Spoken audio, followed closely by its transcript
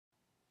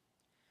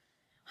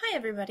Hi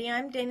everybody,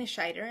 I'm Dana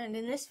Scheider, and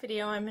in this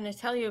video I'm going to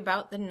tell you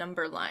about the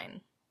number line.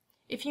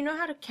 If you know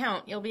how to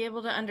count, you'll be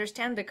able to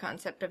understand the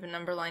concept of a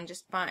number line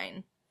just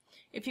fine.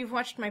 If you've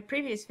watched my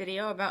previous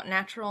video about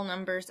natural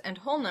numbers and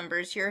whole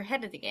numbers, you're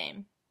ahead of the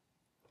game.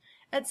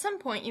 At some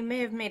point you may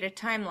have made a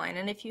timeline,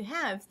 and if you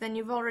have, then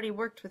you've already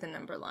worked with a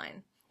number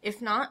line.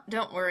 If not,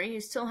 don't worry,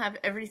 you still have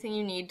everything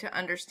you need to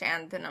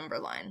understand the number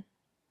line.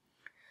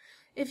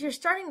 If you're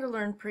starting to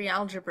learn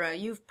pre-algebra,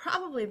 you've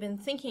probably been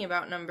thinking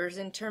about numbers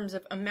in terms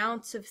of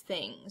amounts of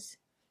things.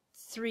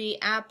 3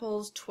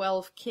 apples,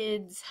 12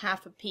 kids,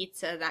 half a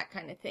pizza, that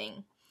kind of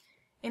thing.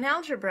 In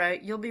algebra,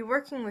 you'll be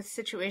working with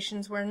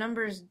situations where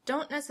numbers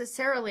don't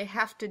necessarily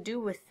have to do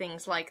with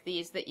things like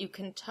these that you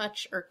can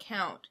touch or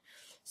count,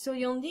 so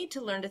you'll need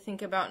to learn to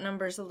think about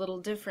numbers a little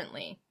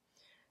differently.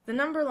 The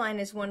number line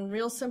is one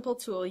real simple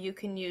tool you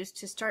can use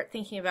to start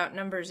thinking about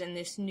numbers in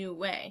this new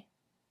way.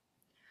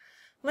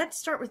 Let's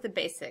start with the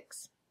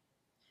basics.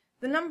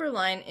 The number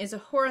line is a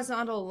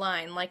horizontal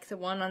line like the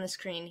one on the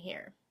screen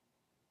here.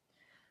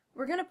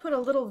 We're going to put a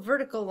little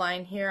vertical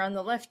line here on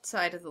the left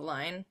side of the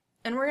line,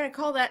 and we're going to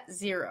call that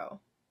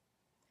 0.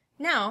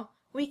 Now,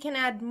 we can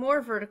add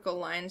more vertical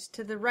lines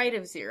to the right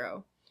of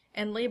 0,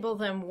 and label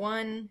them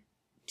 1,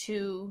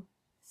 2,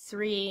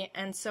 3,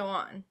 and so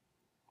on.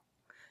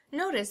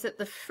 Notice that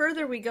the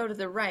further we go to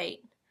the right,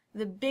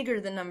 the bigger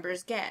the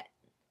numbers get.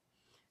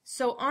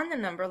 So on the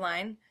number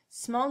line,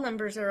 small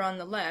numbers are on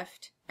the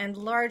left, and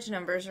large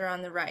numbers are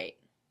on the right.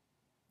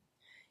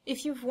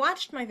 If you've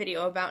watched my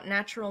video about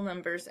natural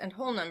numbers and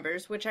whole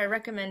numbers, which I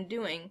recommend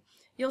doing,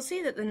 you'll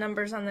see that the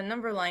numbers on the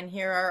number line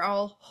here are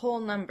all whole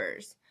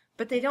numbers,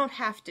 but they don't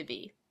have to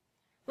be.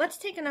 Let's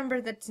take a number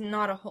that's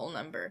not a whole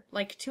number,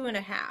 like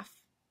 2.5.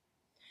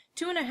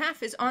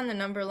 2.5 is on the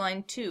number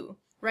line too,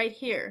 right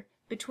here,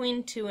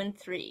 between 2 and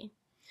 3,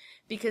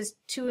 because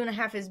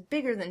 2.5 is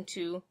bigger than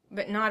 2,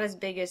 but not as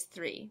big as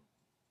 3.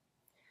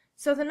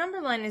 So the number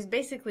line is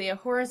basically a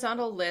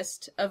horizontal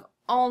list of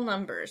all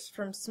numbers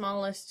from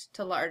smallest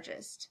to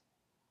largest.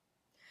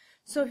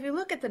 So if you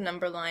look at the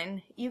number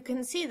line, you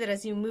can see that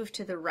as you move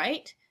to the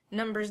right,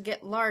 numbers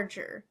get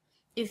larger.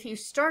 If you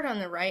start on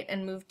the right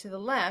and move to the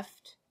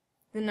left,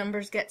 the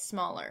numbers get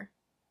smaller.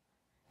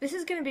 This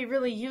is going to be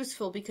really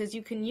useful because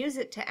you can use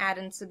it to add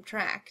and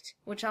subtract,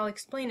 which I'll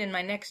explain in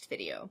my next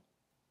video.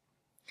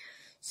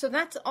 So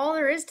that's all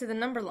there is to the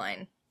number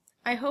line.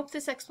 I hope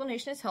this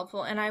explanation is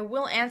helpful, and I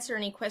will answer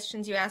any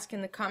questions you ask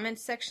in the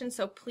comments section,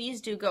 so please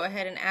do go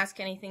ahead and ask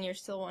anything you're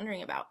still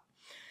wondering about.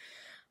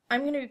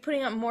 I'm going to be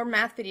putting up more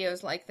math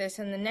videos like this,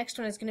 and the next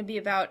one is going to be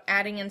about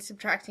adding and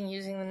subtracting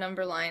using the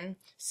number line.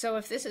 So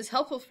if this is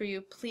helpful for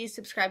you, please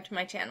subscribe to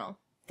my channel.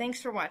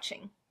 Thanks for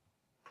watching.